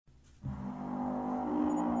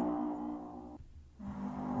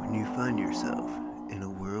find yourself in a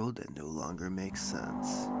world that no longer makes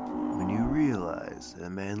sense when you realize a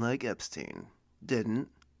man like Epstein didn't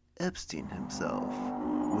Epstein himself.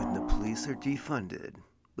 When the police are defunded,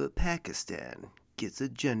 but Pakistan gets a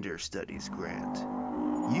gender studies grant,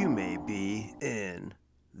 you may be in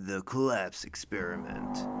the collapse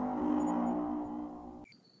experiment.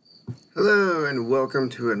 Hello and welcome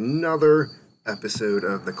to another episode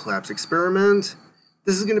of the Collapse Experiment.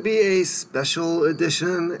 This is going to be a special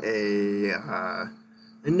edition,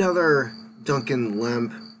 another Duncan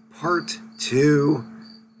Lemp Part 2,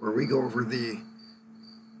 where we go over the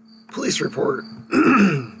police report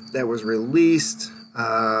that was released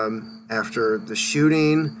after the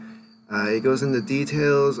shooting. It goes into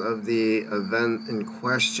details of the event in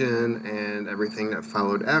question and everything that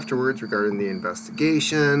followed afterwards regarding the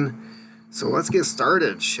investigation. So let's get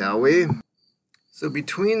started, shall we? So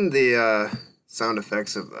between the sound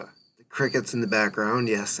effects of the crickets in the background,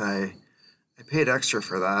 yes, I paid extra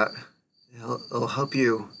for that. It'll help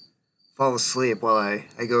you fall asleep while I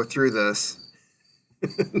go through this.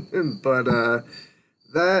 But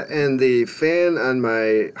that and the fan on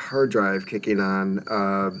my hard drive kicking on,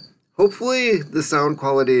 hopefully the sound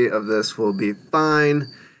quality of this will be fine.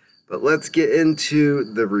 But let's get into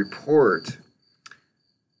the report.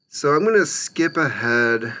 So I'm going to skip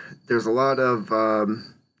ahead. There's a lot of,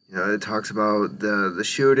 it talks about the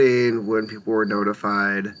shooting, when people were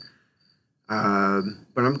notified. But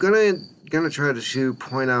I'm going to try to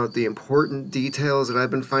point out the important details that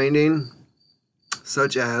I've been finding,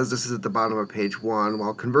 such as, this is at the bottom of page 1,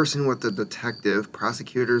 while conversing with the detective,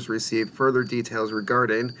 prosecutors received further details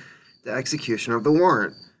regarding the execution of the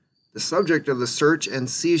warrant. The subject of the search and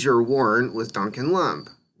seizure warrant was Duncan Lemp.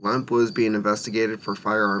 Lemp was being investigated for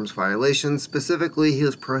firearms violations. Specifically, he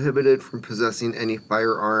was prohibited from possessing any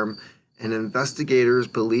firearm, and investigators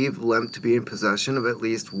believe Lemp to be in possession of at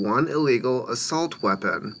least one illegal assault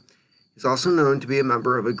weapon. He's also known to be a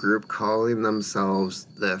member of a group calling themselves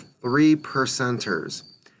the 3 Percenters.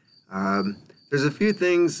 There's a few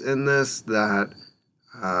things in this that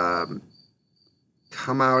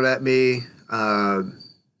come out at me.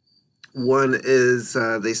 One is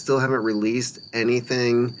they still haven't released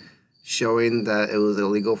anything showing that it was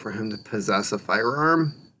illegal for him to possess a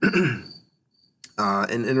firearm.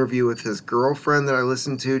 An interview with his girlfriend that I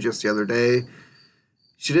listened to just the other day,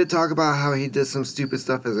 she did talk about how he did some stupid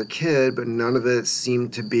stuff as a kid, but none of it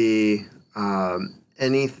seemed to be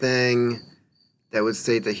anything that would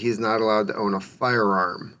state that he's not allowed to own a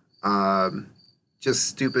firearm. Just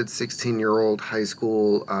stupid 16-year-old high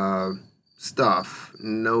school stuff.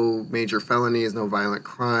 No major felonies, no violent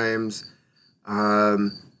crimes.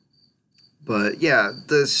 But yeah,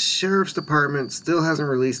 the sheriff's department still hasn't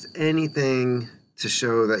released anything to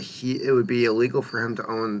show that it would be illegal for him to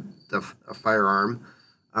own a firearm.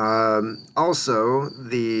 Also,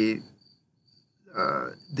 the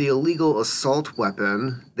illegal assault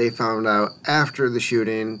weapon, they found out after the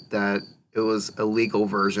shooting that it was a legal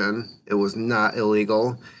version. It was not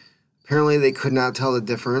illegal. Apparently, they could not tell the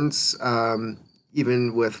difference,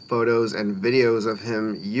 even with photos and videos of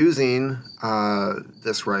him using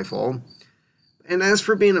this rifle. And as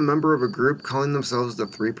for being a member of a group calling themselves the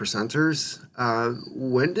 3 Percenters,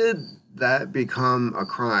 when did that become a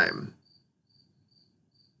crime?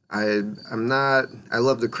 I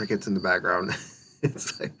love the crickets in the background.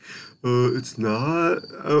 It's like, it's not?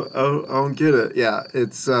 I don't get it. Yeah,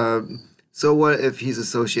 it's... So what if he's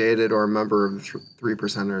associated or a member of the 3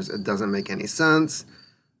 Percenters? It doesn't make any sense.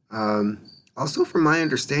 Also, from my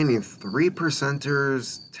understanding, 3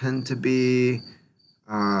 Percenters tend to be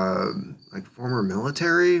like former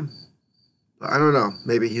military. I don't know.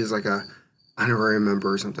 Maybe he's like a honorary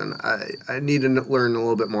member or something. I need to learn a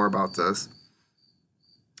little bit more about this.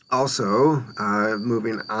 Also,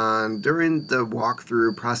 moving on, during the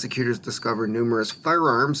walkthrough, prosecutors discovered numerous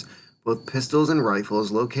firearms, both pistols and rifles,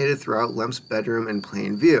 located throughout Lemp's bedroom in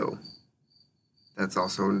plain view. That's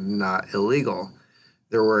also not illegal.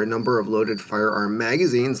 There were a number of loaded firearm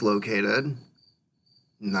magazines located.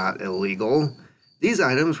 Not illegal. These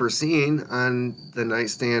items were seen on the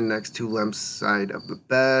nightstand next to Lemp's side of the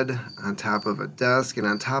bed, on top of a desk, and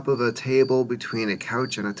on top of a table between a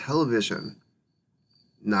couch and a television.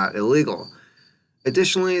 Not illegal.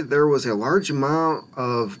 Additionally, there was a large amount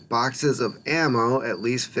of boxes of ammo, at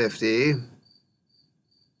least 50.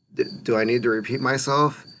 Do I need to repeat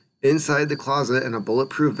myself? Inside the closet, and a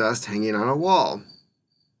bulletproof vest hanging on a wall.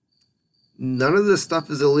 None of this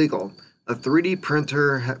stuff is illegal. A 3D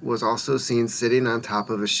printer was also seen sitting on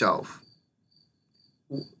top of a shelf.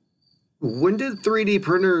 When did 3D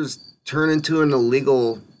printers turn into an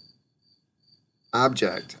illegal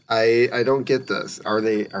object. I don't get this. Are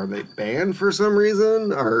they banned for some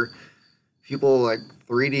reason? Are people like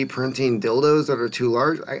 3D printing dildos that are too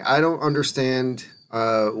large? I don't understand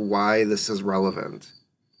why this is relevant.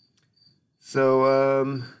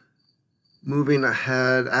 So moving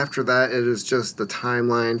ahead, after that, it is just the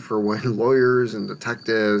timeline for when lawyers and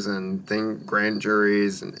detectives and grand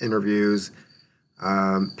juries and interviews.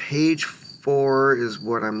 Page 4 is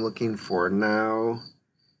what I'm looking for now.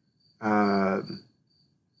 Uh,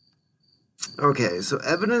 okay, so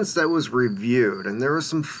evidence that was reviewed, and there were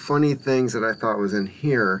some funny things that I thought was in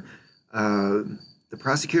here. Uh, the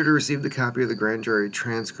prosecutor received a copy of the grand jury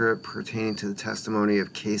transcript pertaining to the testimony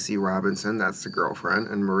of Casey Robinson, that's the girlfriend,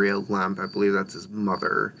 and Maria Lemp, I believe that's his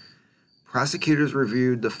mother. Prosecutors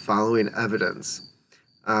reviewed the following evidence.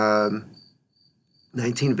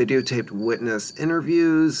 19 videotaped witness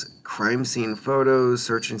interviews, crime scene photos,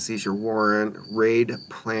 search and seizure warrant, raid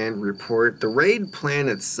plan report. The raid plan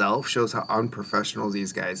itself shows how unprofessional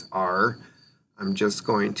these guys are. I'm just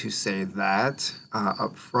going to say that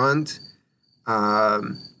up front.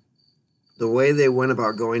 The way they went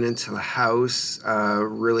about going into the house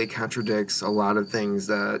really contradicts a lot of things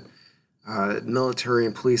that military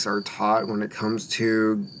and police are taught when it comes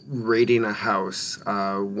to raiding a house.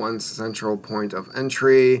 One central point of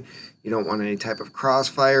entry. You don't want any type of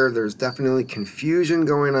crossfire. There's definitely confusion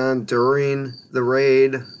going on during the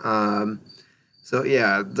raid. So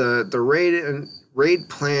yeah, the raid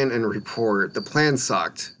plan and report. The plan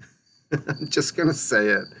sucked. I'm just gonna say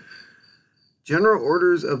it. General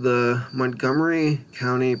orders of the Montgomery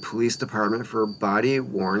County Police Department for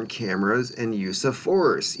body-worn cameras and use of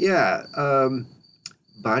force. Yeah,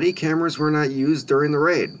 body cameras were not used during the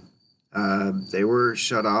raid. They were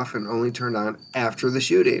shut off and only turned on after the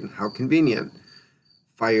shooting. How convenient.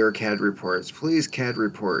 Fire CAD reports, police CAD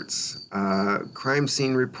reports, crime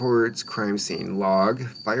scene reports, crime scene log,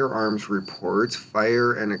 firearms reports,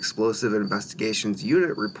 fire and explosive investigations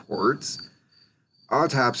unit reports,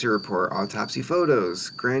 autopsy report, autopsy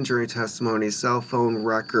photos, grand jury testimony, cell phone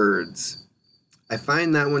records. I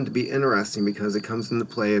find that one to be interesting because it comes into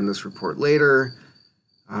play in this report later.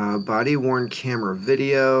 Body-worn camera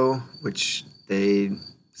video, which they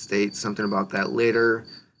state something about that later.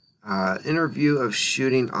 Interview of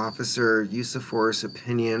shooting officer, use of force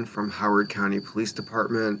opinion from Howard County Police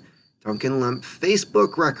Department. Duncan Lemp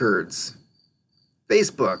Facebook records.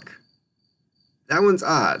 Facebook. That one's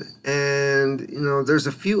odd. And, there's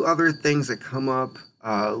a few other things that come up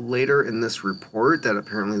later in this report that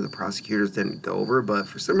apparently the prosecutors didn't go over, but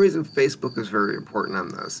for some reason Facebook is very important on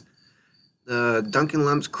this. The Duncan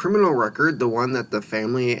Lemp's criminal record, the one that the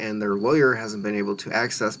family and their lawyer hasn't been able to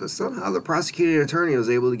access, but somehow the prosecuting attorney was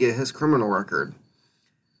able to get his criminal record.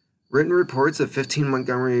 Written reports of 15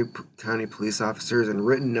 Montgomery County police officers and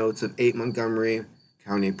written notes of 8 Montgomery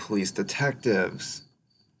County police detectives.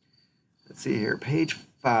 Let's see here, page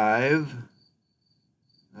 5,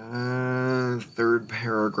 third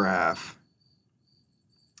paragraph.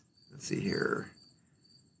 Let's see here.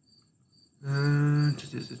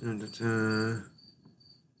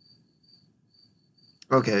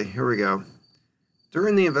 Okay, here we go.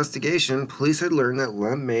 During the investigation, police had learned that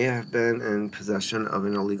Lemp may have been in possession of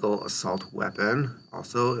an illegal assault weapon.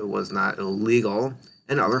 Also, it was not illegal.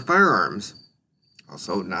 And other firearms.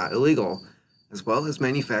 Also not illegal. As well as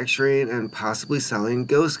manufacturing and possibly selling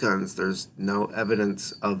ghost guns. There's no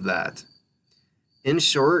evidence of that. In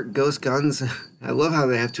short, ghost guns, I love how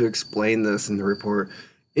they have to explain this in the report.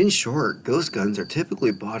 In short, ghost guns are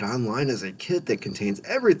typically bought online as a kit that contains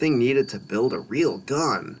everything needed to build a real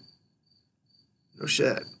gun. No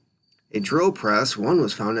shit. A drill press, one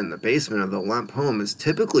was found in the basement of the Lemp home, is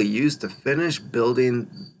typically used to finish building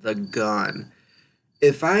the gun.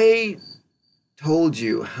 If I told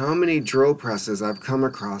you how many drill presses I've come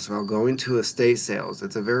across while going to estate sales,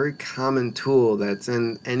 it's a very common tool that's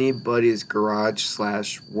in anybody's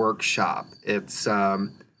garage/workshop. It's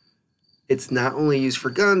not only used for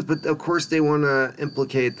guns, but of course they want to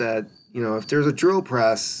implicate that, if there's a drill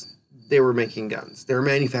press, they were making guns. They were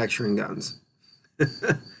manufacturing guns.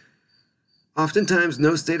 Oftentimes,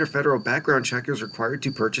 no state or federal background check is required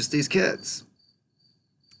to purchase these kits.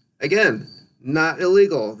 Again, not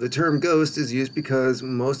illegal. The term ghost is used because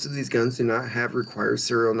most of these guns do not have required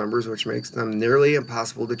serial numbers, which makes them nearly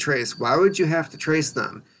impossible to trace. Why would you have to trace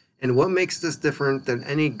them? And what makes this different than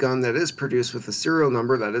any gun that is produced with a serial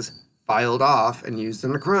number that is filed off and used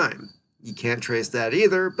in a crime? You can't trace that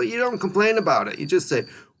either, but you don't complain about it. You just say,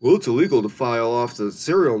 well, it's illegal to file off the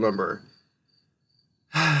serial number.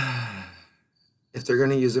 If they're going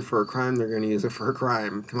to use it for a crime, they're going to use it for a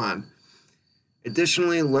crime. Come on.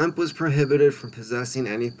 Additionally, Lemp was prohibited from possessing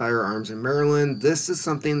any firearms in Maryland. This is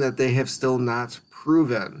something that they have still not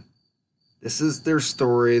proven. This is their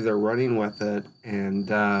story. They're running with it, and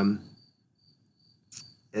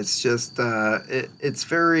it's just it's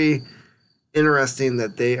very interesting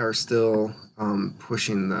that they are still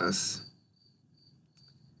pushing this.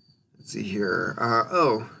 Let's see here.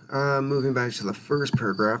 Moving back to the first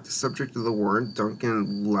paragraph, the subject of the warrant,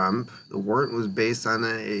 Duncan Lemp. The warrant was based on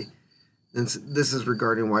this is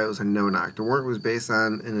regarding why it was a no-knock. The warrant was based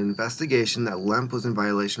on an investigation that Lemp was in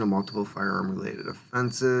violation of multiple firearm-related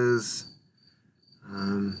offenses.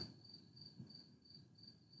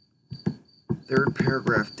 Third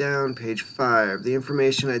paragraph down, page 5. The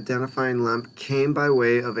information identifying Lemp came by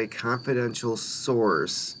way of a confidential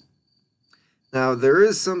source. Now, there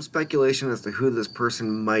is some speculation as to who this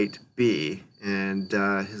person might be, and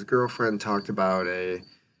his girlfriend talked about an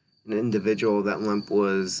individual that Lemp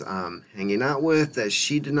was hanging out with that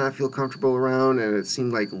she did not feel comfortable around, and it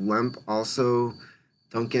seemed like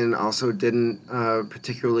Duncan also didn't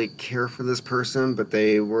particularly care for this person, but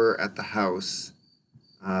they were at the house.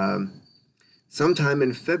 Sometime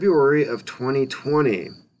in February of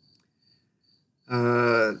 2020,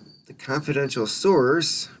 the confidential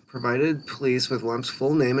source provided police with Lemp's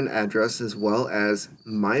full name and address, as well as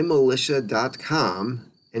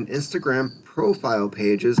mymilitia.com and Instagram profile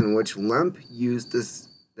pages in which Lemp used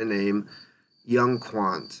the name Young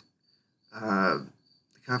Quant. The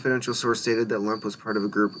confidential source stated that Lemp was part of a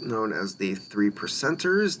group known as the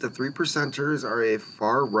 3%ers. The 3%ers are a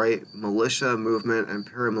far-right militia movement and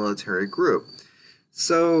paramilitary group.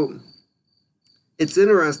 So it's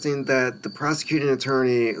interesting that the prosecuting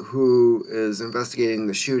attorney who is investigating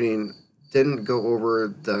the shooting didn't go over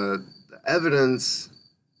the evidence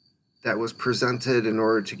that was presented in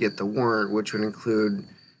order to get the warrant, which would include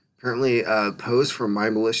apparently a post from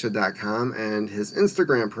mymilitia.com and his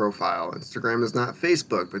Instagram profile. Instagram is not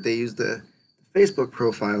Facebook, but they use the Facebook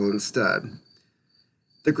profile instead.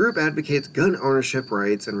 The group advocates gun ownership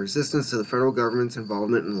rights and resistance to the federal government's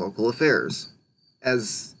involvement in local affairs.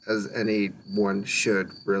 As anyone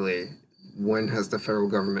should, really. When has the federal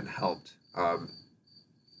government helped?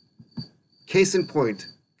 Case in point,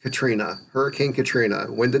 Hurricane Katrina.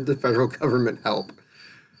 When did the federal government help?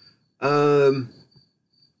 The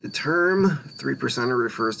term 3%er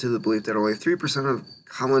refers to the belief that only 3% of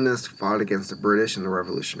colonists fought against the British in the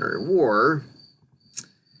Revolutionary War.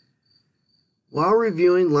 While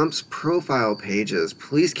reviewing Lemp's profile pages,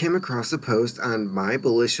 police came across a post on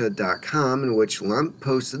mymilitia.com in which Lemp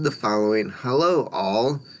posted the following: "Hello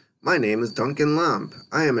all, my name is Duncan Lemp.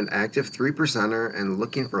 I am an active 3%er and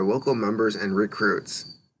looking for local members and recruits."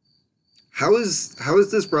 How is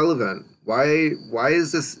this relevant? Why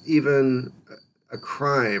is this even a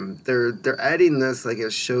crime? They're adding this like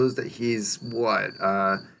it shows that he's what,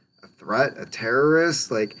 a threat, a terrorist?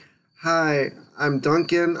 Like, hi, I'm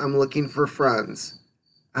Duncan. I'm looking for friends.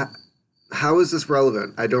 How is this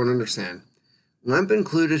relevant? I don't understand. Lemp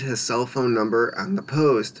included his cell phone number on the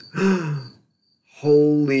post.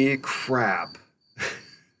 Holy crap.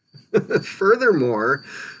 Furthermore,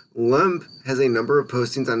 Lemp has a number of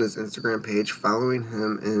postings on his Instagram page following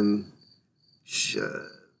him in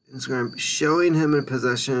Instagram, showing him in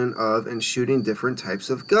possession of and shooting different types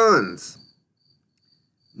of guns.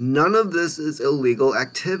 None of this is illegal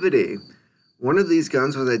activity. One of these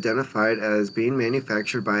guns was identified as being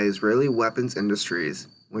manufactured by Israeli weapons industries.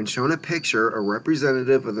 When shown a picture, a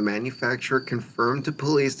representative of the manufacturer confirmed to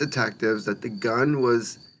police detectives that the gun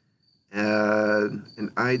was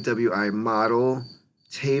an IWI model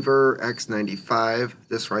Tabor X95.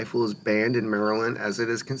 This rifle is banned in Maryland as it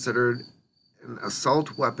is considered an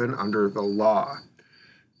assault weapon under the law.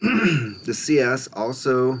 The CS,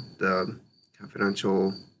 also the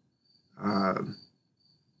confidential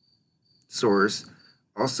source,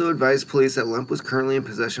 also advised police that Lemp was currently in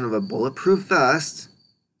possession of a bulletproof vest,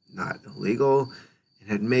 not illegal, and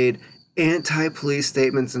had made anti-police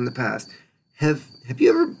statements in the past. Have you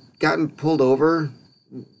ever gotten pulled over?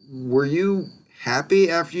 Were you happy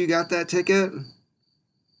after you got that ticket?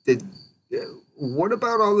 What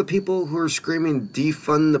about all the people who are screaming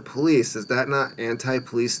defund the police? Is that not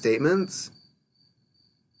anti-police statements?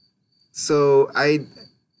 So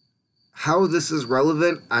how this is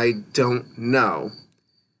relevant, I don't know.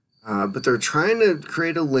 But they're trying to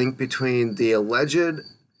create a link between the alleged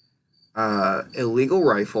illegal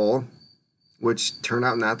rifle, which turned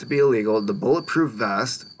out not to be illegal, the bulletproof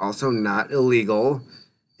vest, also not illegal,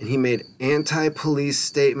 and he made anti-police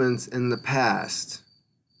statements in the past.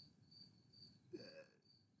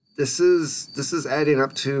 This is adding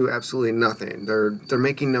up to absolutely nothing. They're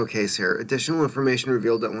making no case here. Additional information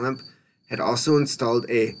revealed that Lemp had also installed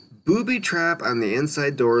a booby trap on the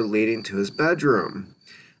inside door leading to his bedroom.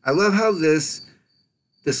 I love how this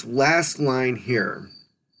last line here,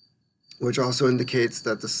 which also indicates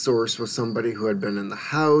that the source was somebody who had been in the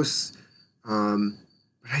house. But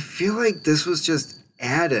I feel like this was just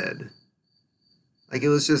added. Like, it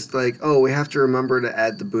was just like, oh, we have to remember to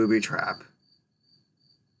add the booby trap.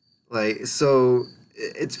 Like, so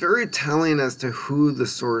it's very telling as to who the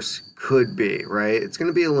source could be, right? It's going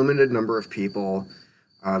to be a limited number of people.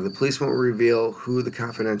 The police won't reveal who the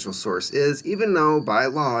confidential source is, even though by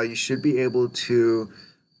law you should be able to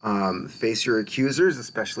face your accusers,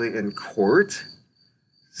 especially in court.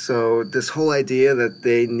 So this whole idea that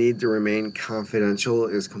they need to remain confidential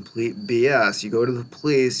is complete BS. You go to the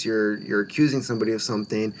police, you're accusing somebody of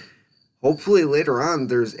something. Hopefully later on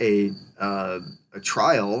there's a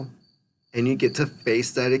trial, and you get to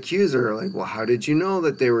face that accuser. Like, well, how did you know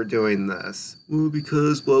that they were doing this? Well,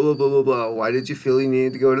 because blah, blah, blah, blah, blah. Why did you feel you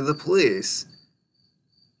needed to go to the police?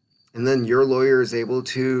 And then your lawyer is able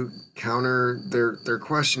to counter their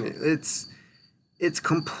questioning. It's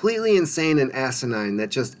completely insane and asinine that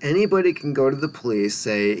just anybody can go to the police,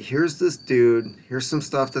 say, here's this dude, here's some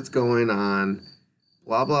stuff that's going on,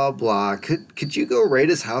 blah, blah, blah. Could you go raid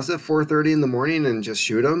his house at 4:30 in the morning and just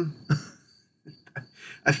shoot him?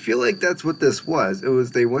 I feel like that's what this was. It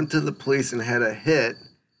was they went to the police and had a hit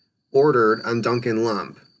ordered on Duncan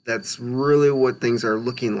Lemp. That's really what things are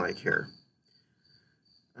looking like here.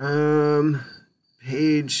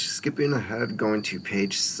 Skipping ahead, going to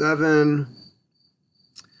page 7,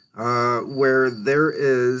 where there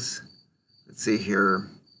is, let's see here,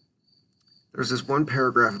 there's this one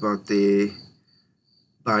paragraph about the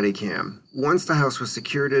body cam. Once the house was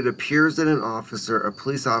secured, it appears that a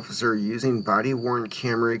police officer using body-worn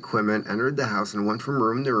camera equipment entered the house and went from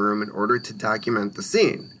room to room in order to document the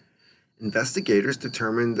scene. Investigators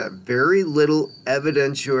determined that very little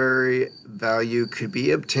evidentiary value could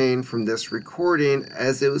be obtained from this recording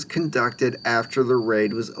as it was conducted after the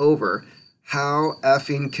raid was over. How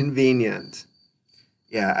effing convenient.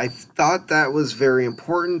 Yeah, I thought that was very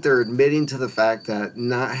important. They're admitting to the fact that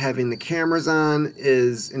not having the cameras on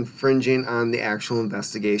is infringing on the actual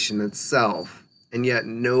investigation itself. And yet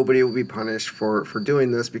nobody will be punished for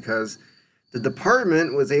doing this because the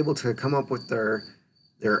department was able to come up with their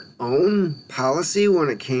own policy when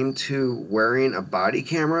it came to wearing a body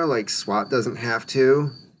camera. Like, SWAT doesn't have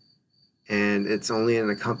to. And it's only an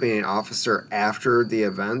accompanying officer after the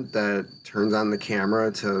event that turns on the camera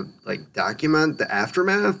to, like, document the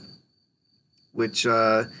aftermath, which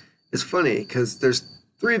is funny because there's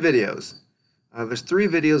 3 videos. There's 3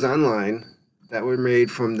 videos online that were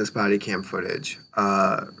made from this body cam footage,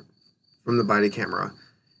 from the body camera.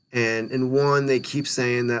 And in one, they keep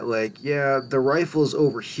saying that, like, yeah, the rifle's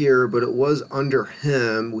over here, but it was under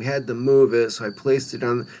him. We had to move it, so I placed it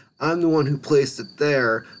on. I'm the one who placed it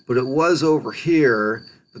there, but it was over here.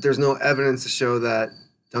 But there's no evidence to show that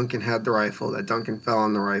Duncan had the rifle, that Duncan fell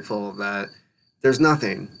on the rifle, that there's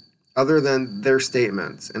nothing other than their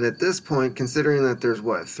statements. And at this point, considering that there's,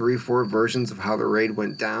 3-4 versions of how the raid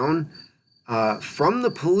went down, from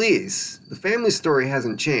the police, the family story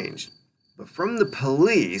hasn't changed. But from the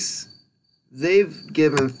police, they've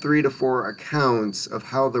given 3 to 4 accounts of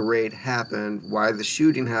how the raid happened, why the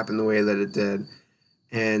shooting happened the way that it did.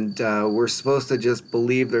 And we're supposed to just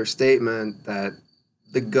believe their statement that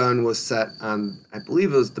the gun was set on, I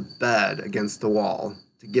believe it was the bed against the wall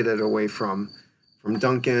to get it away from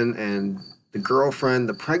Duncan and the girlfriend,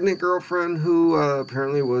 the pregnant girlfriend, who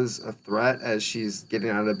apparently was a threat as she's getting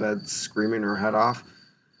out of bed screaming her head off.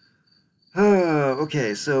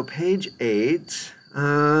 Okay, so page 8.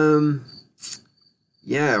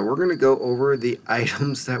 Yeah, we're going to go over the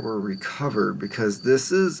items that were recovered because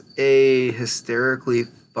this is a hysterically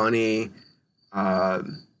funny,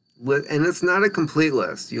 and it's not a complete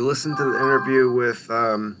list. You listen to the interview with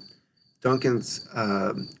Duncan's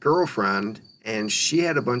girlfriend, and she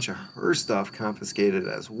had a bunch of her stuff confiscated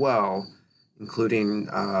as well, including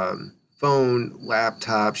phone,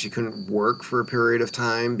 laptop. She couldn't work for a period of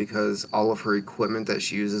time because all of her equipment that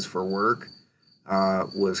she uses for work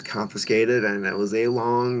was confiscated, and it was a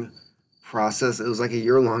long process. It was like a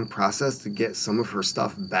year-long process to get some of her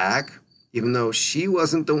stuff back, even though she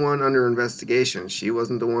wasn't the one under investigation. She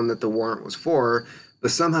wasn't the one that the warrant was for,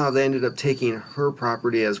 but somehow they ended up taking her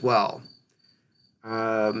property as well.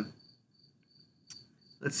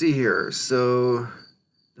 Let's see here. So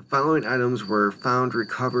the following items were found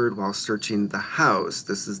recovered while searching the house.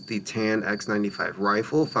 This is the tan X95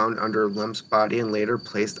 rifle found under Lemp's body and later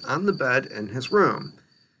placed on the bed in his room.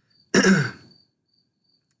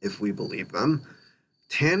 If we believe them.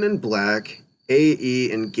 Tan and black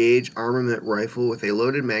AE Engage armament rifle with a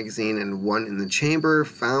loaded magazine and one in the chamber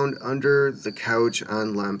found under the couch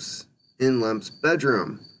on Lemp's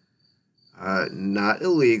bedroom. Not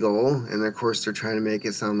illegal, and of course they're trying to make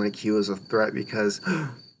it sound like he was a threat because,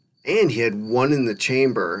 and he had one in the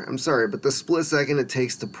chamber. I'm sorry, but the split second it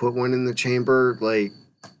takes to put one in the chamber, like,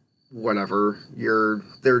 whatever,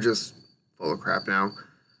 they're just full of crap now.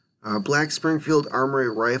 Black Springfield Armory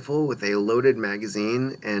rifle with a loaded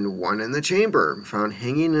magazine and one in the chamber, found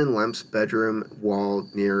hanging in Lemp's bedroom wall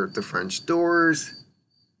near the French doors.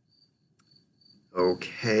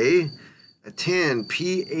 Okay. A tan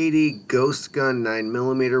P80 Ghost Gun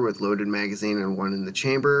 9mm with loaded magazine and one in the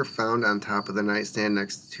chamber, found on top of the nightstand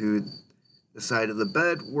next to the side of the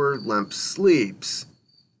bed where Lemp sleeps.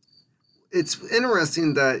 It's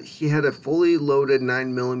interesting that he had a fully loaded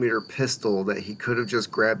 9mm pistol that he could have just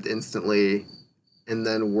grabbed instantly and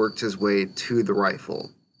then worked his way to the rifle.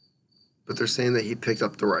 But they're saying that he picked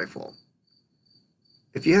up the rifle.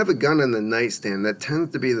 If you have a gun on the nightstand, that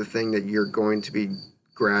tends to be the thing that you're going to be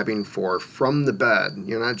grabbing for from the bed.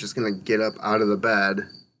 You're not just going to get up out of the bed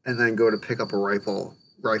and then go to pick up a rifle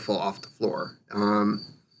off the floor.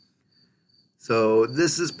 So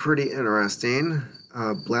this is pretty interesting.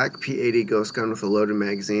 Black P80 Ghost Gun with a loaded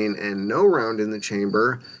magazine and no round in the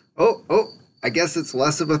chamber. I guess it's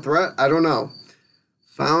less of a threat. I don't know.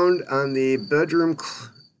 Found on the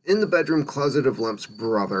in the bedroom closet of Lemp's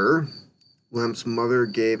brother. Lemp's mother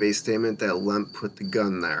gave a statement that Lemp put the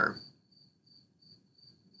gun there.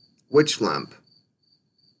 Which Lemp?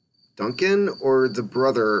 Duncan or the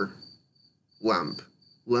brother Lemp?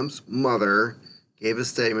 Lemp's mother gave a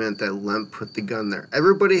statement that Lemp put the gun there.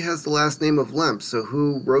 Everybody has the last name of Lemp, so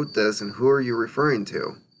who wrote this and who are you referring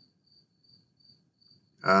to?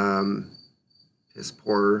 His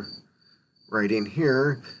poor writing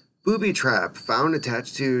here. Booby trap found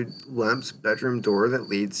attached to Lemp's bedroom door that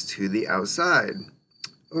leads to the outside.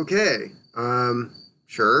 Okay,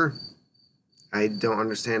 sure. I don't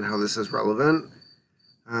understand how this is relevant.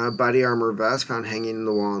 Body armor vest found hanging in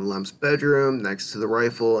the wall in Lemp's bedroom next to the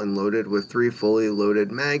rifle and loaded with 3 fully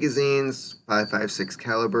loaded magazines, 5.56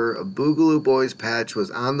 caliber. A Boogaloo Boys patch was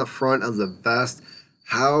on the front of the vest.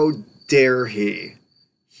 How dare he?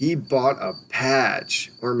 He bought a patch,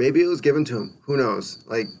 or maybe it was given to him. Who knows?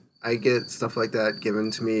 Like, I get stuff like that given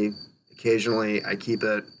to me occasionally. I keep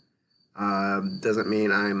it. Doesn't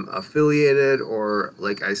mean I'm affiliated or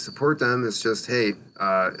like I support them. It's just, hey,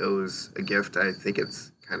 it was a gift. I think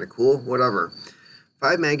it's kind of cool. Whatever.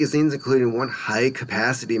 5 magazines, including 1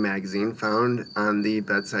 high-capacity magazine, found on the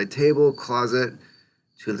bedside table closet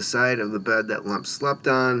to the side of the bed that Lemp slept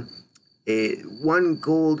on. 1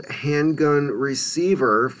 gold handgun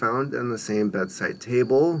receiver found on the same bedside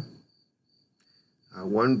table.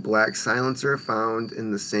 1 black silencer found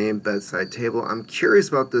in the same bedside table. I'm curious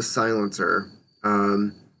about this silencer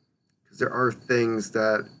because there are things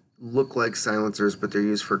that look like silencers, but they're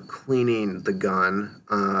used for cleaning the gun.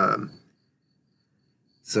 I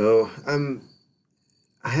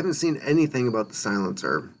haven't seen anything about the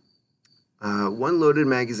silencer. 1 loaded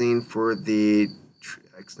magazine for the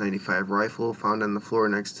X95 rifle found on the floor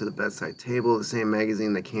next to the bedside table, the same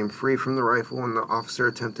magazine that came free from the rifle when the officer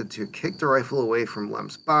attempted to kick the rifle away from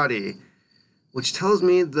Lemp's body, which tells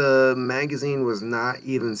me the magazine was not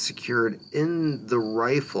even secured in the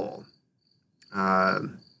rifle.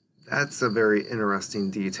 That's a very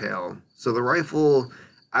interesting detail. So the rifle,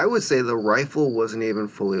 I would say the rifle wasn't even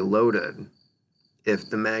fully loaded if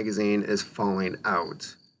the magazine is falling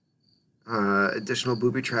out. Additional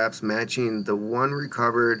booby traps matching the one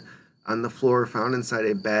recovered on the floor found inside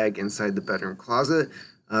a bag inside the bedroom closet.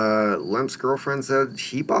 Lemp's girlfriend said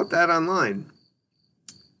he bought that online.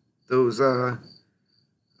 Those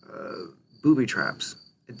booby traps.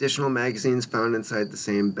 Additional magazines found inside the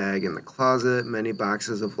same bag in the closet. Many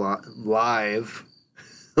boxes of live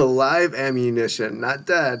ammunition, not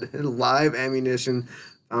dead, live ammunition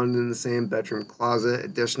found in the same bedroom closet.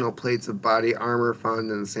 Additional plates of body armor found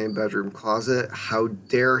in the same bedroom closet. How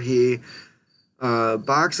dare he?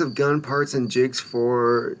 Box of gun parts and jigs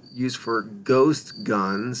used for ghost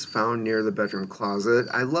guns found near the bedroom closet.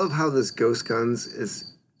 I love how this ghost guns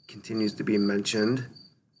continues to be mentioned.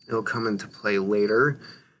 It'll come into play later.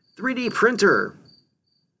 3D printer.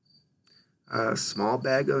 A small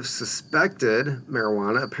bag of suspected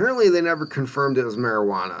marijuana. Apparently they never confirmed it was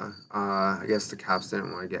marijuana. I guess the cops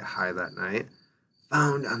didn't want to get high that night.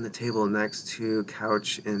 Found on the table next to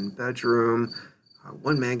couch in bedroom.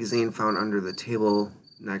 1 magazine found under the table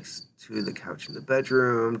next to the couch in the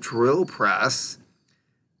bedroom. Drill press.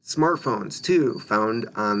 Smartphones, 2, found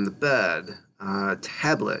on the bed.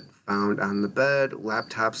 Tablet found on the bed.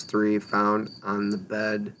 Laptops 3 found on the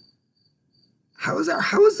bed. How is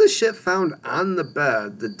the shit found on the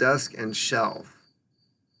bed, the desk and shelf?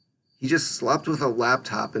 He just slept with a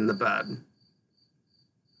laptop in the bed.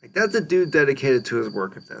 Like, that's a dude dedicated to his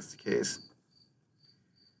work, if that's the case.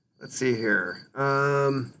 Let's see here.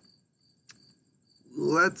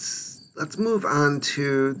 Let's move on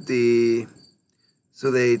to the... So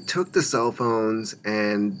they took the cell phones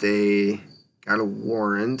and they got a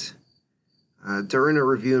warrant. During a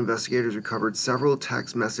review, investigators recovered several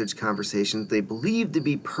text message conversations they believed to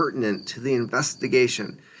be pertinent to the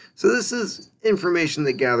investigation. So this is information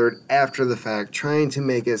they gathered after the fact, trying to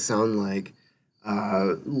make it sound like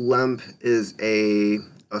Lemp is a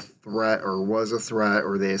threat or was a threat,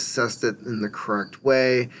 or they assessed it in the correct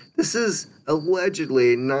way. This is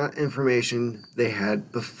allegedly not information they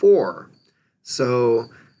had before. So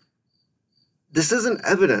this isn't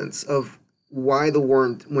evidence of why the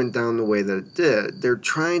warrant went down the way that it did. They're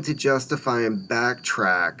trying to justify and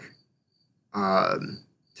backtrack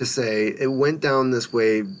to say it went down this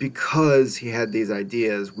way because he had these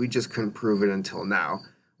ideas. We just couldn't prove it until now,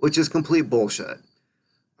 which is complete bullshit.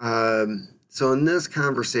 So in this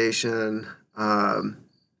conversation,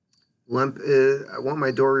 Lemp is, I want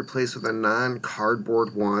my door replaced with a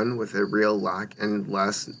non-cardboard one with a real lock and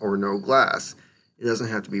less or no glass. It doesn't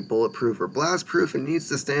have to be bulletproof or blast-proof. It needs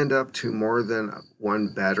to stand up to more than one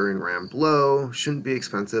battering ram blow. Shouldn't be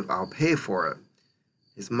expensive. I'll pay for it.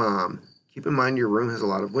 His mom. Keep in mind your room has a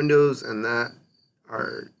lot of windows and that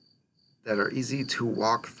are easy to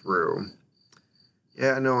walk through.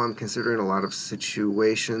 Yeah, no, I'm considering a lot of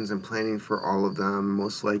situations and planning for all of them.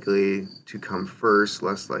 Most likely to come first,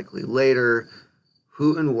 less likely later.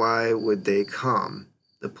 Who and why would they come?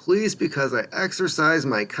 The police, because I exercise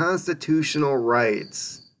my constitutional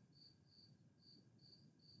rights.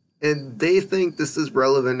 And they think this is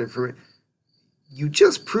relevant information. You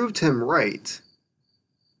just proved him right.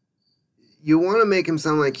 You want to make him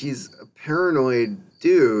sound like he's a paranoid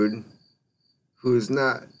dude who's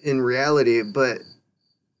not in reality, but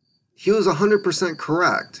he was 100%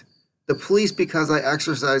 correct. The police, because I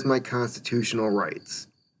exercise my constitutional rights.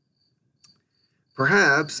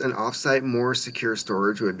 Perhaps an off-site, more secure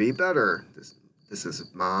storage would be better. This is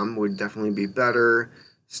mom would definitely be better.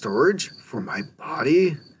 Storage for my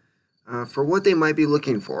body? For what they might be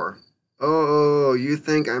looking for. Oh, you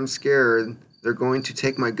think I'm scared they're going to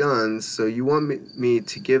take my guns, so you want me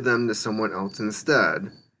to give them to someone else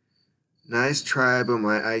instead. Nice try, but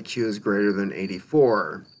my IQ is greater than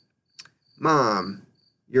 84. Mom,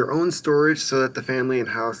 your own storage so that the family and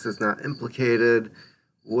house is not implicated.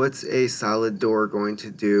 What's a solid door going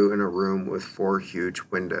to do in a room with 4 huge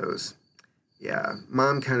windows? Yeah,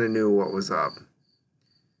 mom kind of knew what was up.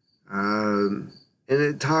 And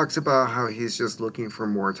it talks about how he's just looking for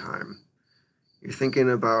more time. You're thinking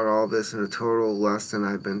about all this in a total less than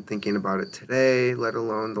I've been thinking about it today, let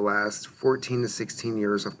alone the last 14 to 16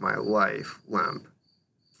 years of my life, Lemp.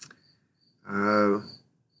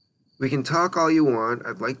 We can talk all you want.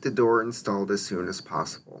 I'd like the door installed as soon as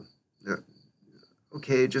possible.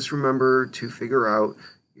 Okay, just remember to figure out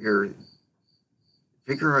your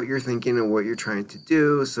thinking and what you're trying to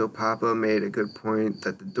do. So Papa made a good point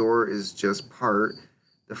that the door is just part,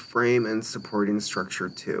 the frame and supporting structure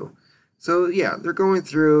too. So yeah, they're going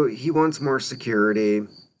through. He wants more security.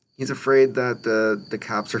 He's afraid that the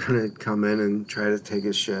cops are going to come in and try to take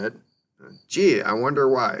his shit. Gee, I wonder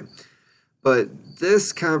why. But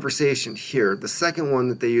this conversation here, the second one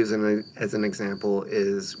that they use as an example,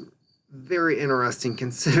 is very interesting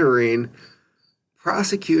considering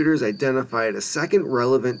prosecutors identified a second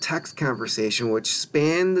relevant text conversation which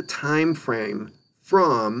spanned the time frame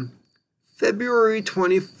from February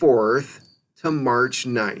 24th to March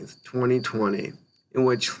 9th, 2020, in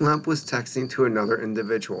which Lemp was texting to another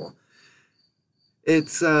individual.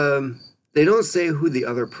 It's they don't say who the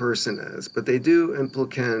other person is, but they do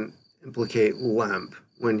implicate Lemp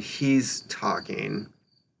when he's talking.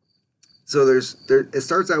 So it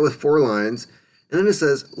starts out with 4 lines, and then it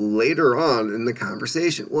says later on in the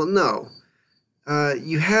conversation. Well, no.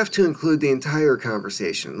 You have to include the entire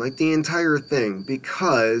conversation, like the entire thing,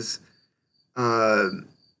 because now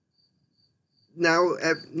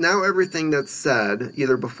everything that's said,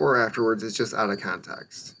 either before or afterwards, is just out of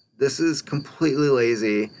context. This is completely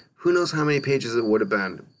lazy. Who knows how many pages it would have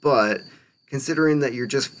been, but considering that you're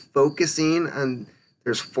just focusing on,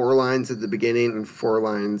 there's 4 lines at the beginning and 4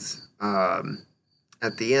 lines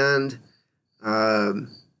at the end,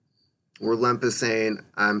 where Lemp is saying,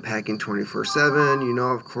 I'm packing 24/7. You know,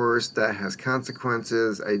 of course, that has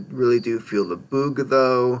consequences. I really do feel the boog,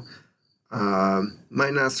 though.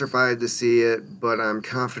 Might not survive to see it, but I'm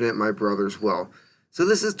confident my brothers will. So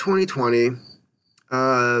this is 2020.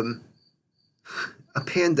 Um, a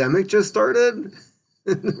pandemic just started,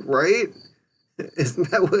 right? Isn't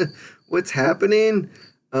that what's happening?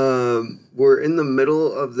 We're in the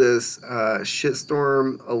middle of this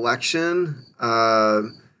shitstorm election.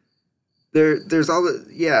 There's all the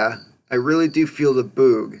yeah. I really do feel the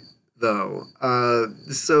boog though.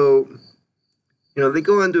 So they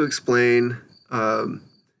go on to explain.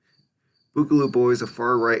 Boogaloo Boys, a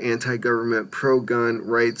far-right anti-government pro-gun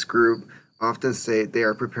rights group, often say they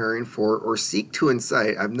are preparing for or seek to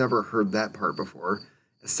incite, I've never heard that part before,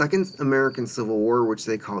 a second American Civil War, which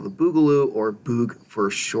they call the Boogaloo, or Boog for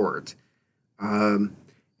short.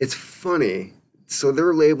 It's funny. So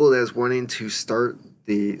they're labeled as wanting to start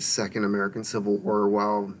the second American Civil War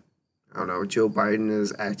while, I don't know, Joe Biden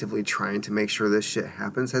is actively trying to make sure this shit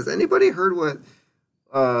happens. Has anybody heard what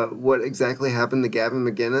exactly happened to Gavin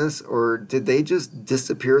McInnes, or did they just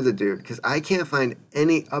disappear the dude? Because I can't find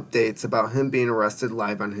any updates about him being arrested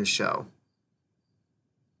live on his show.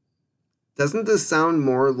 Doesn't this sound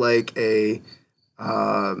more like a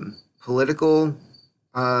political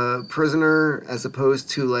prisoner as opposed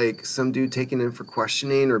to like some dude taken in for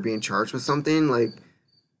questioning or being charged with something? Like,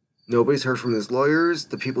 nobody's heard from his lawyers.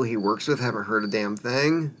 The people he works with haven't heard a damn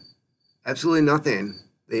thing. Absolutely nothing.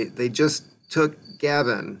 They just took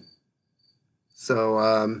Gavin.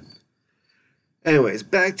 So, anyways,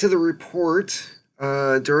 back to the report.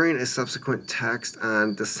 During a subsequent text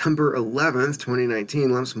on December 11th,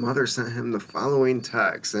 2019, Lemp's mother sent him the following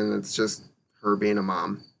text, and it's just her being a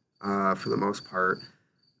mom, for the most part.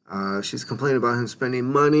 She's complaining about him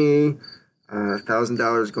spending money,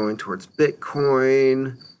 $1,000 going towards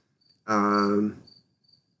Bitcoin.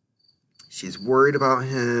 She's worried about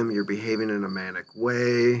him. You're behaving in a manic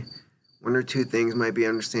way. One or two things might be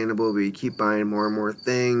understandable, but you keep buying more and more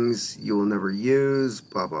things you will never use,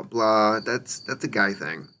 blah, blah, blah. That's a guy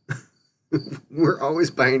thing. We're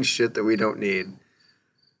always buying shit that we don't need.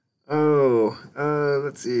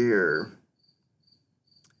 Let's see here.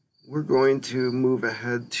 We're going to move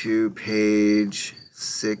ahead to page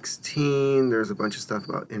 16. There's a bunch of stuff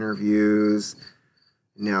about interviews,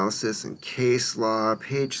 analysis, and case law.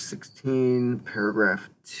 Page 16,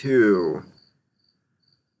 paragraph 2.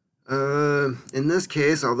 In this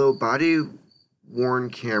case, although body-worn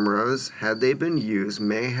cameras, had they been used,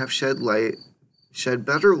 may have shed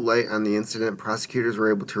better light on the incident, prosecutors were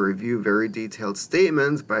able to review very detailed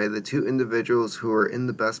statements by the two individuals who were in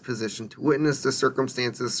the best position to witness the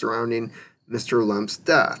circumstances surrounding Mr. Lemp's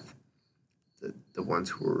death, the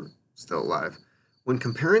ones who were still alive. When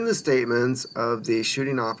comparing the statements of the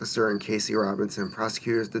shooting officer and Casey Robinson,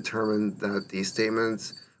 prosecutors determined that these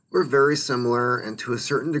statements were very similar and to a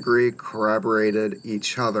certain degree corroborated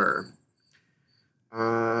each other.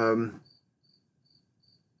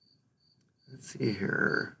 Let's see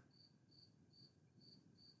here.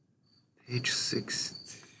 Page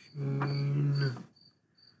 16.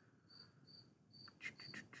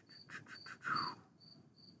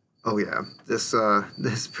 Oh yeah, this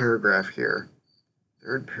paragraph here.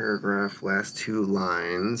 Third paragraph, last two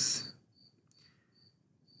lines.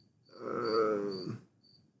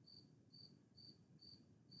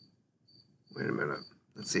 Wait a minute.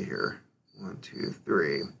 Let's see here. 1, 2,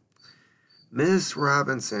 3. Miss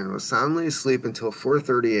Robinson was soundly asleep until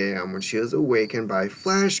 4:30 a.m. when she was awakened by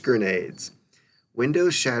flash grenades.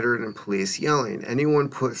 Windows shattered and police yelling. Anyone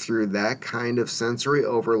put through that kind of sensory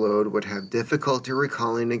overload would have difficulty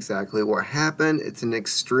recalling exactly what happened. It's an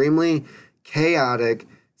extremely chaotic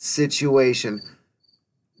situation.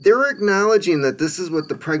 They're acknowledging that this is what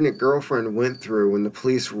the pregnant girlfriend went through when the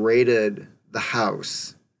police raided the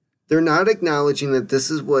house. They're not acknowledging that this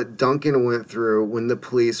is what Duncan went through when the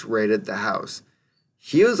police raided the house.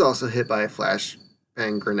 He was also hit by a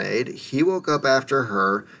flashbang grenade. He woke up after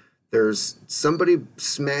her. There's somebody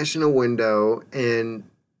smashing a window and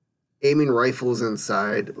aiming rifles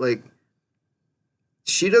inside. Like,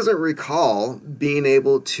 she doesn't recall being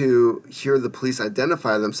able to hear the police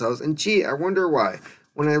identify themselves. And gee, I wonder why.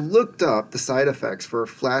 When I looked up the side effects for a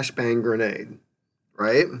flashbang grenade,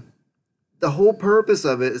 right? The whole purpose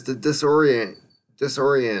of it is to disorientate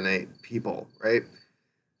people, right?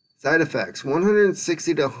 Side effects,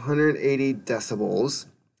 160 to 180 decibels,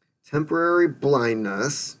 temporary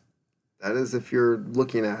blindness, that is if you're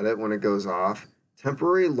looking at it when it goes off,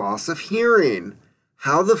 temporary loss of hearing.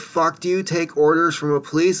 How the fuck do you take orders from a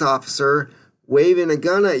police officer waving a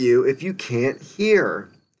gun at you if you can't hear?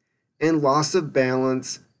 And loss of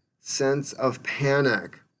balance, sense of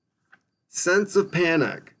panic. Sense of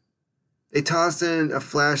panic. They tossed in a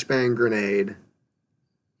flashbang grenade.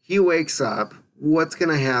 He wakes up. What's going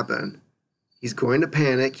to happen? He's going to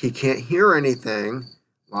panic. He can't hear anything.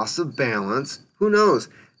 Loss of balance. Who knows?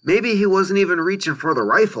 Maybe he wasn't even reaching for the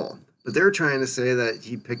rifle. But they're trying to say that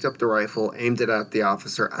he picked up the rifle, aimed it at the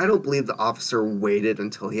officer. I don't believe the officer waited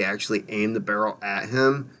until he actually aimed the barrel at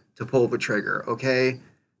him to pull the trigger, okay?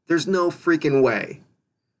 There's no freaking way.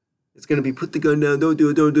 It's going to be put the gun down, don't do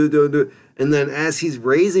it, don't do it, don't do it. And then as he's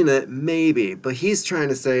raising it, maybe. But he's trying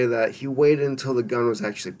to say that he waited until the gun was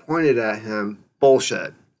actually pointed at him.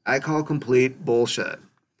 Bullshit. I call complete bullshit.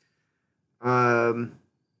 Yeah,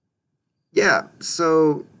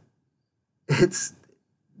 so it's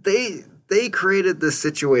they created this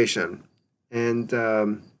situation,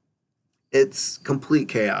 and it's complete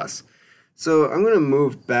chaos. So I'm going to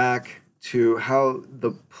move back to how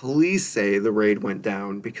the police say the raid went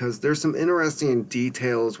down, because there's some interesting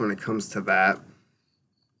details when it comes to that.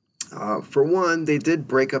 For one, they did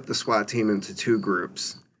break up the SWAT team into two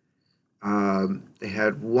groups. They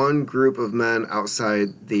had one group of men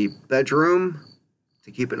outside the bedroom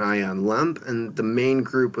to keep an eye on Lemp, and the main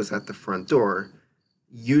group was at the front door.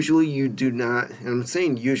 Usually you do not, and I'm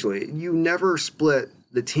saying usually, you never split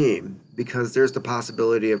the team because there's the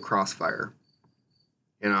possibility of crossfire.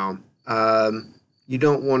 You know, you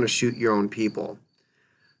don't want to shoot your own people.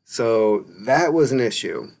 So that was an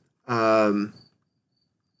issue.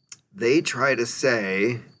 They try to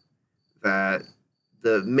say that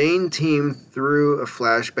the main team threw a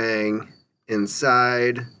flashbang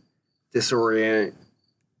inside, disorient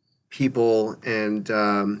people, and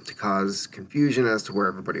to cause confusion as to where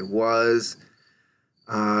everybody was.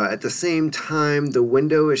 At the same time, the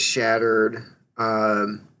window is shattered,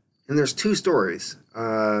 and there's two stories.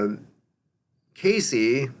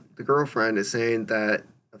 Casey, the girlfriend, is saying that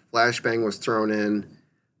a flashbang was thrown in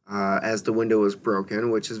as the window was broken,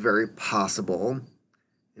 which is very possible.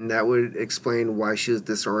 And that would explain why she was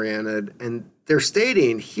disoriented. And they're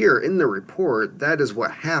stating here in the report that is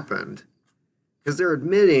what happened, because they're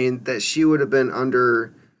admitting that she would have been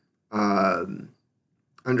under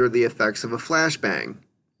the effects of a flashbang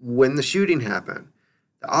when the shooting happened.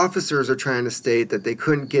 The officers are trying to state that they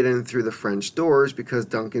couldn't get in through the French doors because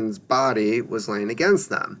Duncan's body was laying against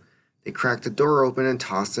them. They cracked the door open and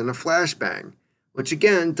tossed in a flashbang, which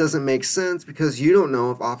again doesn't make sense because you don't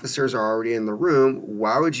know if officers are already in the room.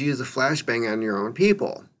 Why would you use a flashbang on your own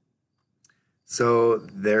people? So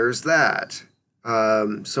there's that.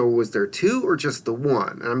 So was there two or just the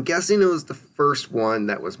one? And I'm guessing it was the first one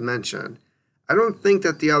that was mentioned. I don't think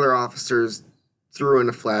that the other officers threw in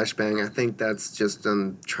a flashbang. I think that's just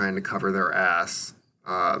them trying to cover their ass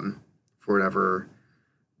for whatever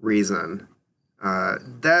reason.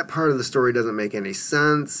 That part of the story doesn't make any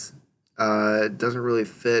sense. It doesn't really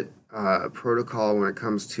fit protocol when it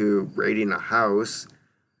comes to raiding a house.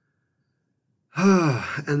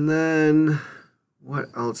 And then what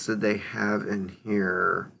else did they have in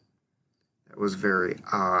here that was very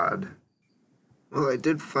odd? Well, I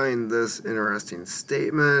did find this interesting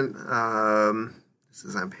statement. This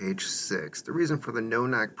is on page 6. The reason for the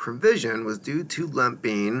no-knock provision was due to Lemp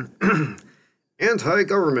being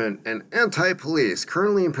anti-government and anti-police,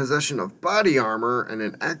 currently in possession of body armor and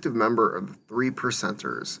an active member of the 3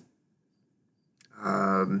 Percenters.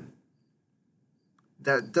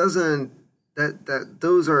 Those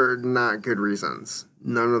are not good reasons.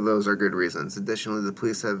 None of those are good reasons. Additionally, the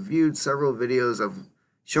police have viewed several videos of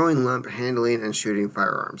showing Lemp handling and shooting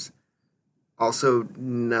firearms. Also,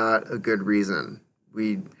 not a good reason.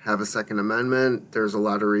 We have a Second Amendment. There's a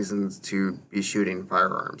lot of reasons to be shooting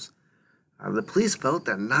firearms. The police felt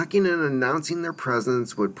that knocking and announcing their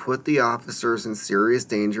presence would put the officers in serious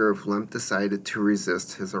danger if Lemp decided to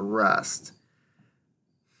resist his arrest.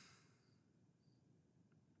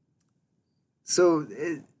 So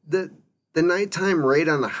the nighttime raid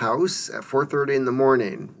on the house at 4:30 in the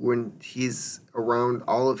morning, when he's around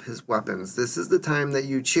all of his weapons, this is the time that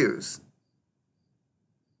you choose.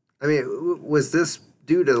 I mean, was this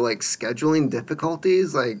due to like scheduling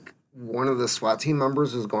difficulties? Like one of the SWAT team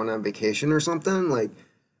members was going on vacation or something? Like,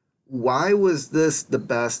 why was this the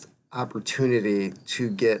best opportunity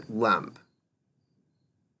to get Lemp?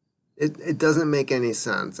 It doesn't make any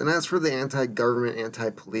sense. And as for the anti-government,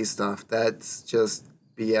 anti-police stuff, that's just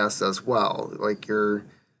BS as well. Like you're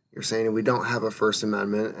saying we don't have a First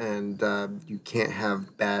Amendment and you can't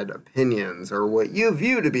have bad opinions or what you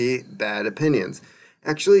view to be bad opinions.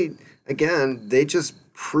 Actually, again, they just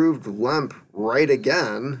proved Lemp right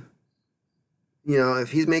again. You know, if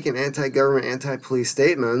he's making anti-government, anti-police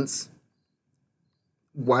statements,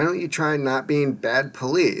 why don't you try not being bad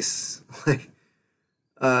police? Like,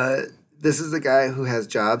 this is a guy who has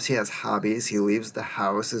jobs, he has hobbies, he leaves the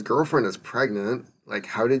house, his girlfriend is pregnant. Like,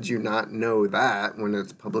 how did you not know that when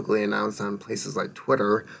it's publicly announced on places like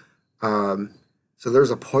Twitter? So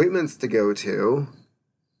there's appointments to go to.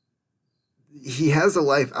 He has a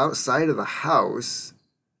life outside of the house.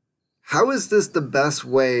 How is this the best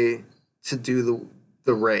way to do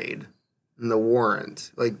the raid and the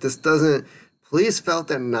warrant? Like, this doesn't. Police felt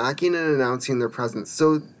that knocking and announcing their presence.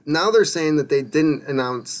 So now they're saying that they didn't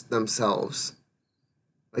announce themselves.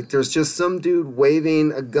 Like, there's just some dude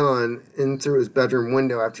waving a gun in through his bedroom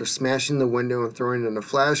window after smashing the window and throwing in a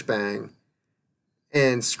flashbang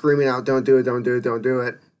and screaming out, "Don't do it, don't do it, don't do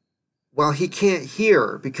it," while he can't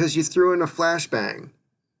hear because you threw in a flashbang.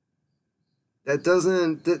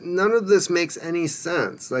 None of this makes any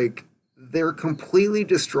sense. Like, they're completely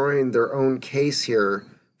destroying their own case here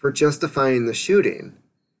for justifying the shooting.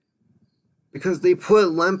 Because they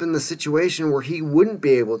put Lemp in the situation where he wouldn't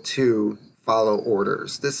be able to follow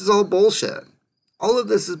orders. This is all bullshit. All of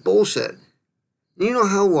this is bullshit. You know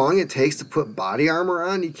how long it takes to put body armor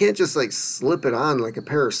on? You can't just like slip it on like a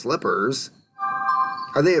pair of slippers.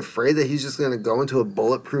 Are they afraid that he's just going to go into a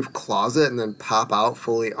bulletproof closet and then pop out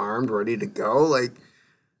fully armed, ready to go? Like,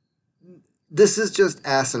 this is just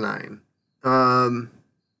asinine.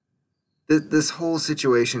 This whole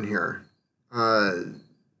situation here. And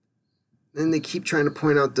they keep trying to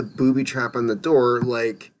point out the booby trap on the door,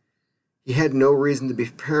 like he had no reason to be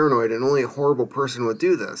paranoid and only a horrible person would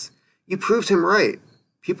do this. You proved him right.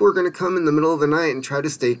 People are going to come in the middle of the night and try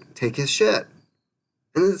to take his shit.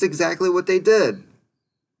 And that's exactly what they did.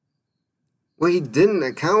 What he didn't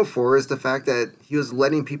account for is the fact that he was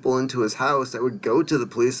letting people into his house that would go to the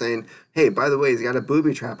police saying, "Hey, by the way, he's got a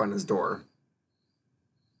booby trap on his door."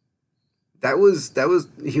 He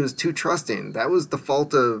was too trusting. That was the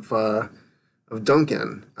fault of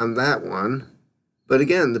Duncan on that one. But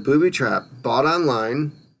again, the booby trap bought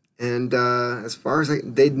online, and as far as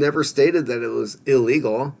they'd never stated that it was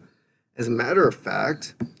illegal. As a matter of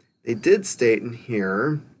fact, they did state in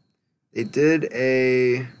here, they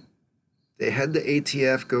had the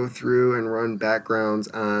ATF go through and run backgrounds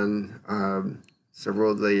on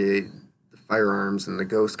several of the firearms and the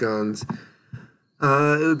ghost guns.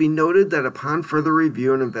 It would be noted that upon further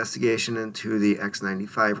review and investigation into the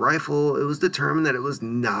X95 rifle, it was determined that it was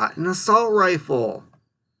not an assault rifle.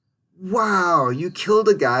 Wow, you killed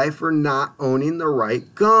a guy for not owning the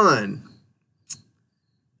right gun.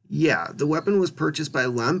 Yeah, the weapon was purchased by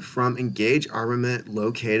Lemp from Engage Armament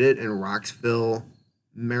located in Roxville,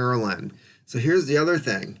 Maryland. So here's the other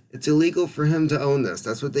thing. It's illegal for him to own this.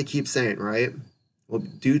 That's what they keep saying, right? Well,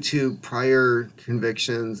 due to prior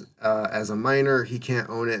convictions as a minor, he can't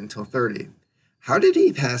own it until 30. How did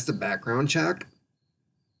he pass the background check?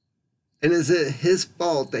 And is it his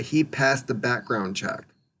fault that he passed the background check?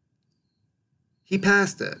 He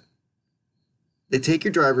passed it. They take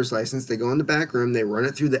your driver's license, they go in the back room, they run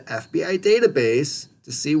it through the FBI database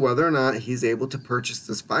to see whether or not he's able to purchase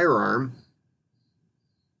this firearm.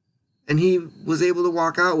 And he was able to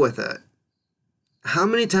walk out with it. How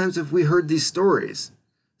many times have we heard these stories?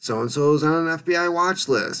 So-and-so is on an FBI watch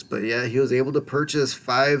list, but yeah, he was able to purchase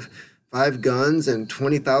five guns and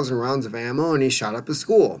 20,000 rounds of ammo, and he shot up a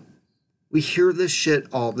school. We hear this shit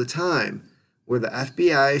all the time, where the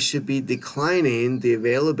FBI should be declining the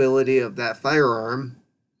availability of that firearm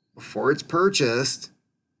before it's purchased.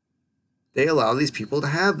 They allow these people to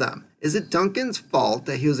have them. Is it Duncan's fault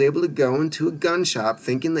that he was able to go into a gun shop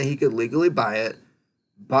thinking that he could legally buy it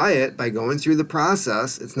by going through the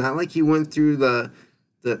process? It's not like he went through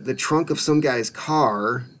the trunk of some guy's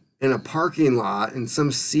car in a parking lot in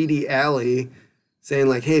some seedy alley saying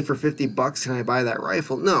like, "Hey, for $50, can I buy that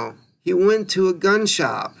rifle?" No, he went to a gun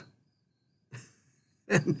shop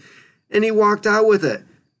and he walked out with it.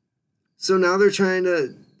 So now they're trying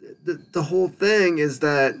to, the whole thing is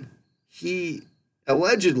that he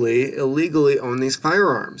allegedly illegally owned these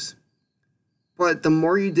firearms. But the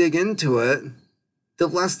more you dig into it, the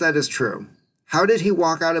less that is true. How did he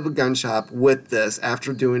walk out of a gun shop with this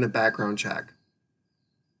after doing a background check?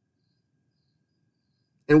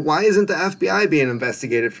 And why isn't the FBI being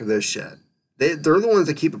investigated for this shit? They're the ones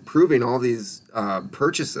that keep approving all these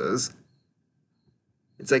purchases.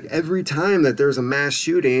 It's like every time that there's a mass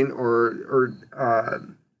shooting or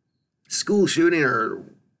school shooting or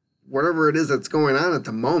whatever it is that's going on at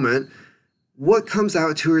the moment, what comes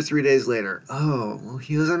out 2 or 3 days later? Oh, well,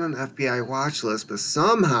 he was on an FBI watch list, but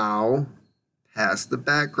somehow passed the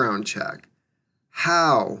background check.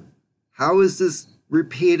 How? How is this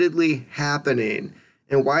repeatedly happening?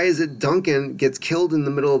 And why is it Duncan gets killed in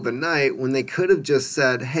the middle of the night when they could have just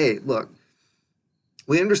said, "Hey, look,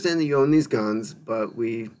 we understand that you own these guns, but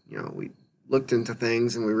we looked into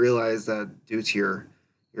things and we realized that due to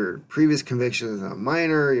your previous conviction is a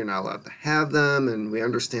minor, you're not allowed to have them, and we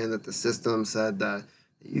understand that the system said that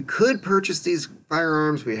you could purchase these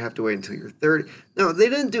firearms, but you have to wait until you're 30. No, they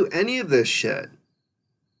didn't do any of this shit.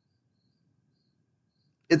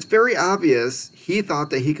 It's very obvious he thought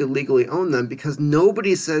that he could legally own them because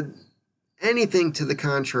nobody said anything to the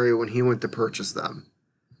contrary when he went to purchase them.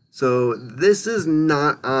 So this is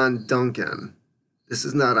not on Duncan. This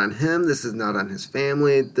is not on him. This is not on his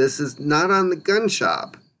family. This is not on the gun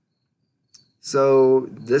shop. So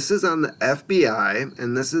this is on the FBI,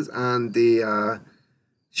 and this is on the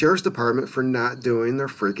Sheriff's Department for not doing their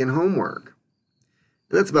freaking homework.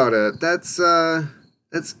 And that's about it. That's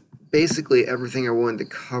basically everything I wanted to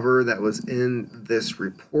cover that was in this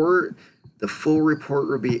report. The full report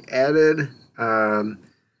will be added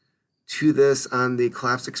to this on the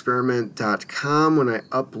collapseexperiment.com when I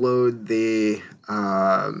upload the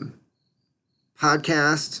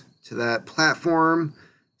podcast to that platform.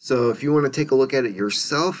 So if you want to take a look at it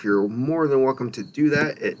yourself, you're more than welcome to do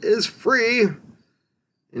that. It is free.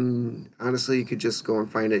 And honestly, you could just go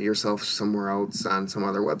and find it yourself somewhere else on some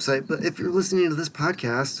other website. But if you're listening to this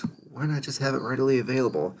podcast, why not just have it readily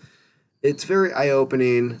available? It's very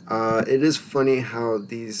eye-opening. It is funny how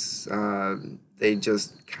these, they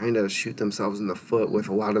just kind of shoot themselves in the foot with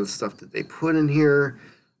a lot of the stuff that they put in here.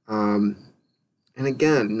 And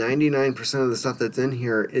again, 99% of the stuff that's in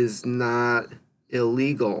here is not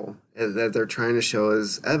illegal that they're trying to show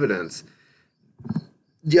as evidence.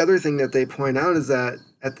 The other thing that they point out is that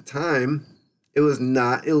at the time, it was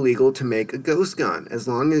not illegal to make a ghost gun. As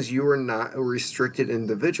long as you were not a restricted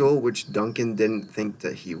individual, which Duncan didn't think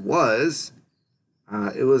that he was,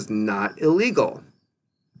 it was not illegal.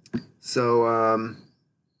 So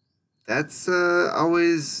that's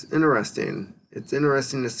always interesting. It's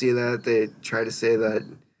interesting to see that they try to say that,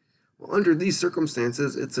 well, under these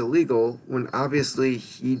circumstances, it's illegal, when obviously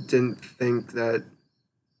he didn't think that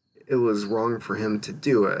it was wrong for him to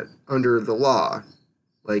do it under the law.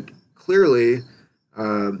 Like, clearly,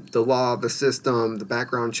 the law, the system, the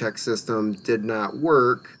background check system did not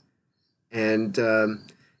work. And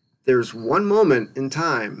there's one moment in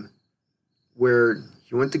time where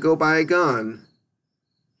he went to go buy a gun.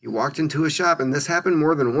 He walked into a shop, and this happened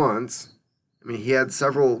more than once. I mean, he had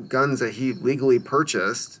several guns that he legally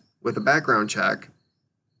purchased with a background check,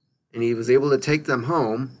 and he was able to take them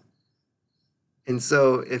home. And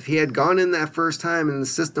so if he had gone in that first time and the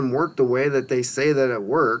system worked the way that they say that it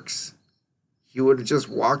works, he would have just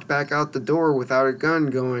walked back out the door without a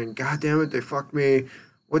gun going, God damn it, they fucked me.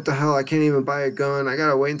 What the hell? I can't even buy a gun. I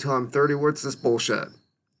gotta wait until I'm 30. What's this bullshit?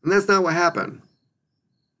 And that's not what happened.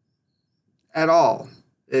 At all.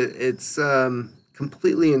 It's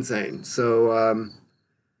completely insane. So,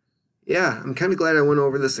 yeah, I'm kind of glad I went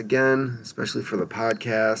over this again, especially for the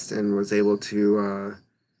podcast, and was able to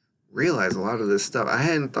realize a lot of this stuff. I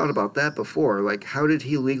hadn't thought about that before. Like, how did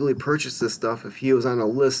he legally purchase this stuff if he was on a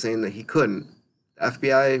list saying that he couldn't? The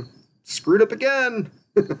FBI screwed up again.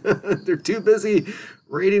 They're too busy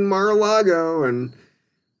raiding Mar-a-Lago and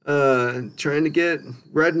trying to get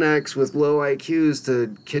rednecks with low IQs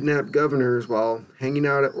to kidnap governors while hanging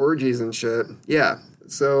out at orgies and shit. Yeah,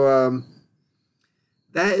 so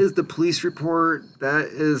that is the police report. That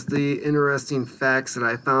is the interesting facts that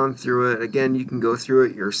I found through it. Again, you can go through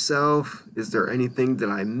it yourself. Is there anything that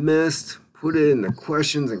I missed? Put it in the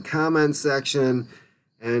questions and comments section.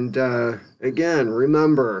 And again,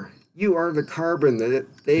 remember, you are the carbon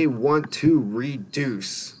that they want to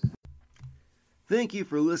reduce. Thank you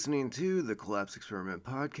for listening to the Collapse Experiment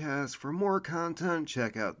podcast. For more content,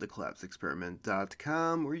 check out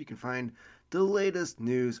thecollapseexperiment.com, where you can find the latest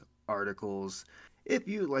news articles. If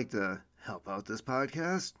you'd like to help out this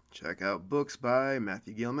podcast, check out books by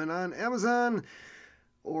Matthew Gilman on Amazon,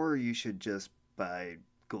 or you should just buy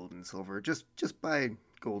gold and silver. Just buy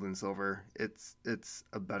gold and silver. It's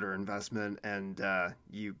a better investment, and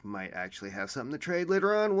you might actually have something to trade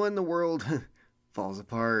later on when the world falls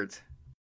apart.